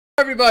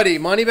Everybody,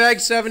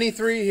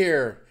 Moneybag73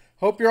 here.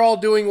 Hope you're all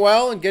doing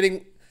well and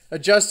getting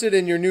adjusted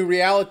in your new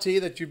reality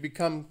that you've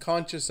become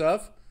conscious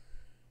of.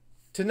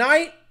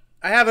 Tonight,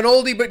 I have an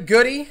oldie but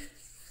goodie.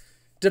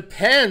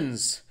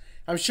 Depends.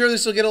 I'm sure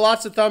this will get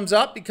lots of thumbs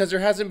up because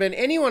there hasn't been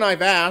anyone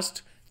I've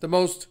asked the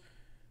most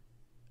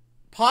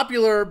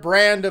popular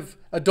brand of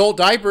adult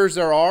diapers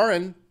there are,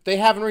 and they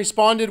haven't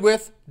responded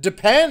with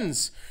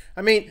Depends.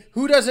 I mean,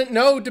 who doesn't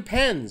know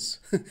Depends?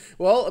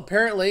 Well,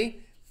 apparently,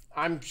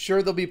 I'm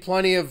sure there'll be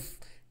plenty of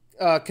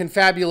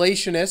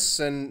confabulationists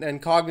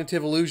and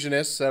cognitive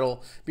illusionists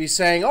that'll be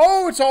saying,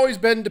 oh, it's always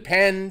been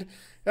Depend.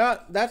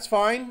 That's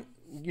fine.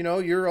 You know,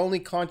 you're only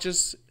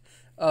conscious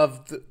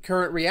of the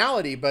current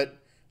reality, but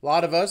a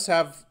lot of us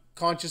have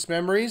conscious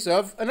memories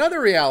of another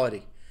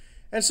reality.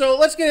 And so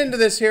let's get into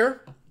this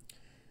here.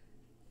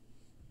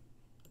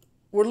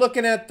 We're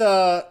looking at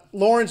the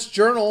Lawrence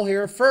Journal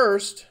here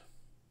first.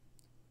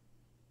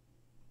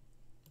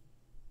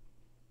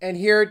 And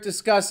here it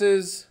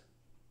discusses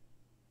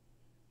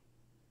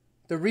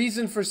the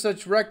reason for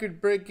such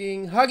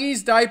record-breaking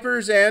Huggies,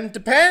 diapers, and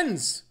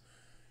Depends.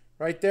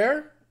 Right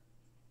there.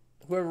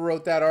 Whoever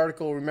wrote that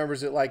article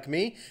remembers it like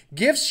me.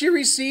 Gifts she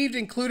received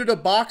included a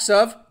box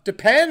of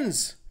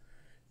Depends.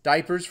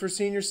 Diapers for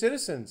senior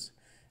citizens.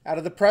 Out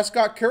of the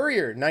Prescott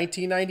Courier,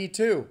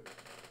 1992.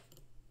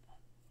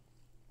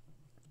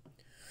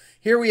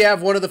 Here we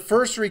have one of the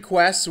first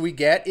requests we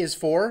get is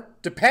for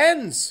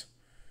Depends.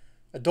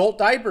 Adult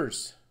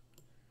diapers.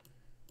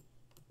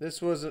 This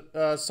was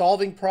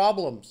solving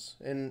problems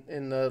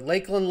in the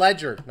Lakeland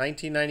Ledger,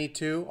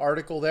 1992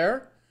 article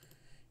there.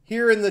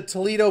 Here in the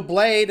Toledo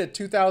Blade, a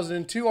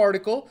 2002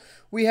 article,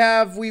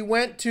 we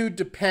went to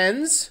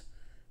Depends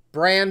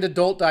brand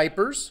adult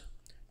diapers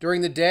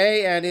during the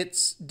day, and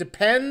it's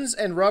Depends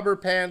and rubber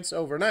pants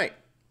overnight.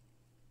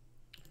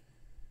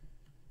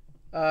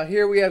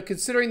 Here we have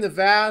considering the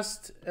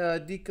vast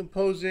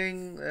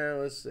decomposing,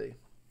 let's see,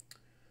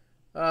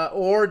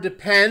 or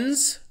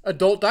Depends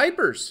adult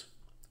diapers.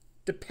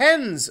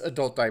 Depends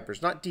adult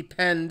diapers, not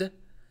depend.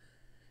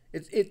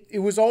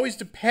 It was always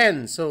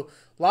Depends. So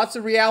lots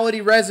of reality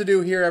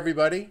residue here,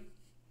 everybody.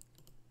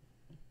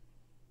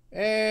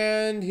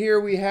 And here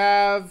we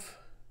have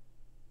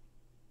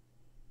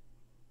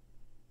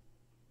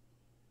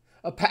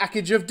a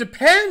package of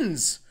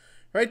Depends.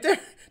 Right there.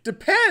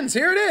 Depends.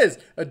 Here it is.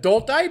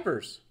 Adult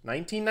diapers.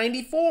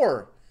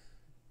 1994.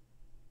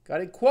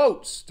 Got in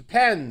quotes.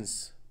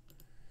 Depends.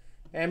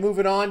 And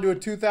moving on to a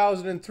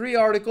 2003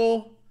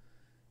 article.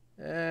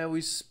 And we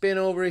spin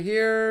over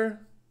here.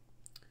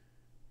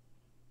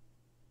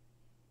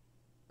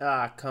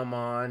 Ah, come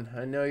on.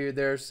 I know you're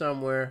there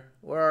somewhere.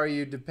 Where are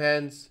you,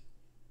 Depends?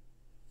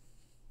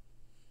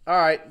 All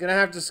right, gonna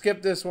have to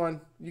skip this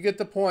one. You get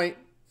the point.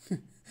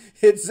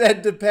 It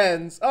said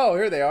Depends. Oh,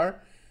 here they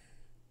are.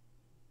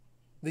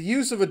 The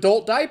use of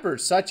adult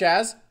diapers, such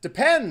as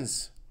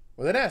Depends,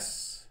 with an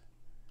S.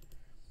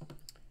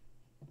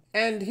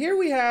 And here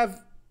we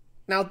have...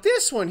 Now,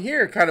 this one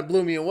here kind of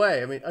blew me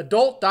away. I mean,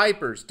 adult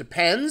diapers,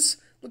 Depends.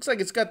 Looks like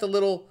it's got the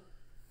little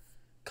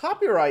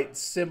copyright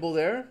symbol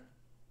there.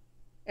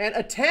 And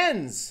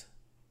Attends.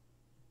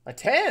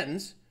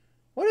 Attends?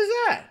 What is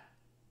that?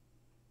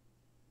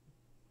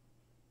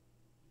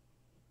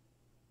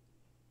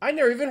 I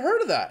never even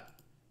heard of that.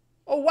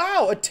 Oh,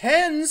 wow.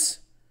 Attends.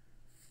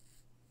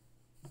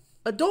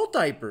 Adult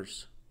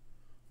diapers.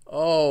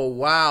 Oh,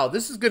 wow.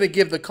 This is going to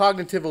give the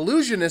cognitive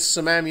illusionists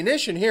some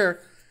ammunition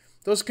here.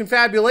 Those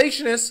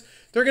confabulationists,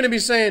 they're going to be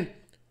saying,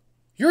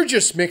 you're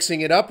just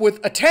mixing it up with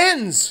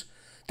Attends.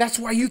 That's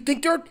why you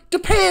think they're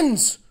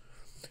Depends.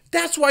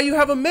 That's why you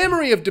have a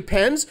memory of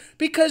Depends,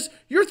 because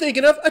you're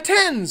thinking of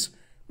Attends.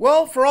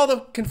 Well, for all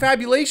the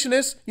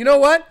confabulationists, you know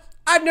what?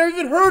 I've never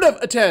even heard of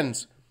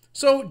Attends.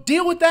 So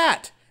deal with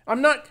that.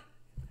 I'm not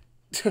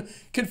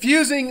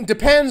confusing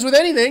Depends with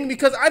anything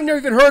because I've never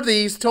even heard of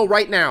these till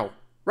right now.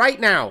 Right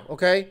now,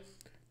 okay?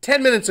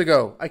 10 minutes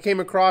ago, I came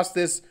across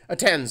this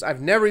Attends.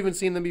 I've never even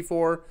seen them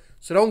before,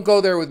 so don't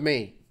go there with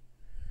me.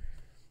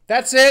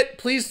 That's it.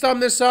 Please thumb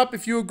this up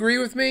if you agree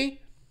with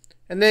me.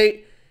 And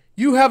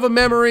you have a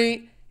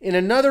memory in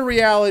another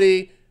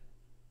reality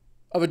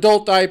of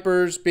adult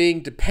diapers being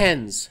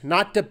Depends,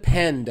 not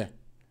Depend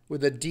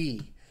with a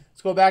D.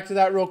 Let's go back to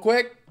that real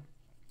quick.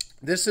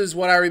 This is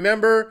what I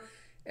remember,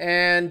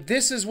 and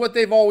this is what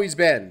they've always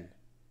been.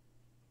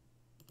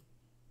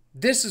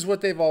 This is what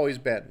they've always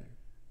been.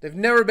 They've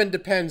never been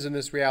Depends in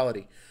this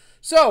reality.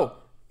 So,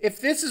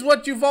 if this is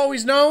what you've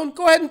always known,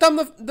 go ahead and thumb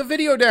the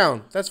video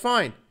down. That's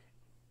fine.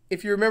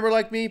 If you remember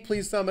like me,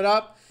 please thumb it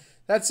up.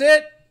 That's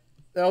it.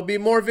 There'll be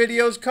more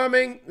videos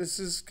coming. This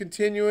is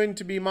continuing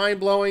to be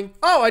mind-blowing.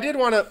 Oh, I did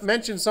want to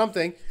mention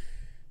something.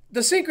 The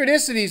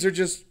synchronicities are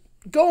just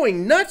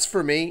going nuts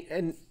for me.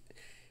 And,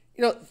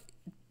 you know,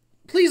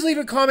 please leave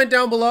a comment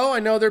down below. I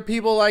know there are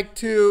people like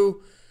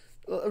to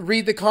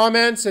read the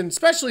comments, and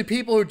especially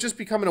people who are just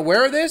becoming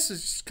aware of this.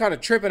 It's just kind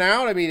of tripping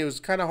out. I mean, it was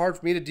kind of hard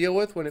for me to deal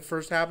with when it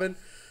first happened.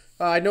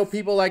 I know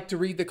people like to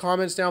read the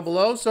comments down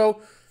below.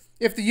 So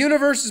if the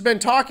universe has been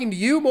talking to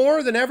you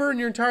more than ever in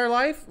your entire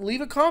life,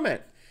 leave a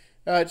comment.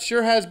 It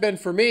sure has been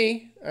for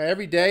me.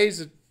 Every day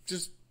is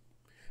just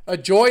a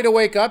joy to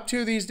wake up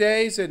to these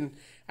days, and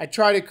I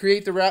try to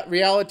create the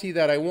reality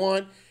that I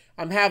want.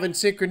 I'm having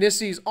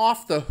synchronicities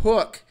off the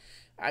hook.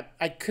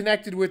 I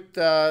connected with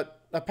a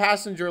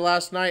passenger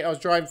last night. I was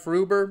driving for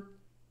Uber.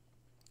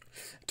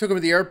 Took him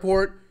to the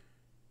airport.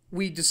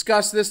 We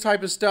discussed this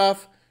type of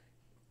stuff,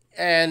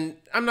 and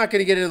I'm not going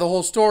to get into the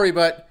whole story,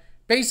 but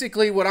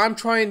basically what I'm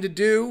trying to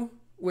do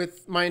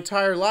with my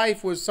entire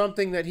life was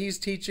something that he's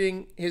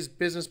teaching his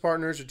business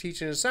partners or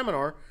teaching in a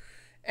seminar.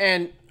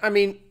 And I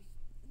mean,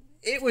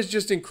 it was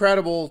just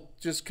incredible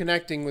just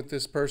connecting with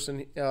this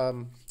person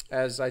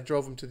as I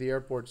drove him to the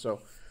airport.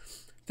 So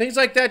things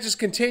like that just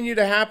continue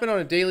to happen on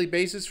a daily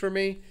basis for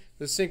me.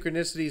 The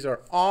synchronicities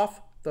are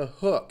off the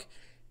hook,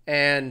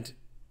 and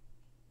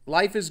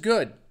life is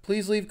good.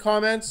 Please leave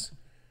comments.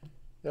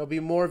 There'll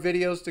be more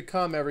videos to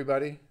come,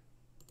 everybody.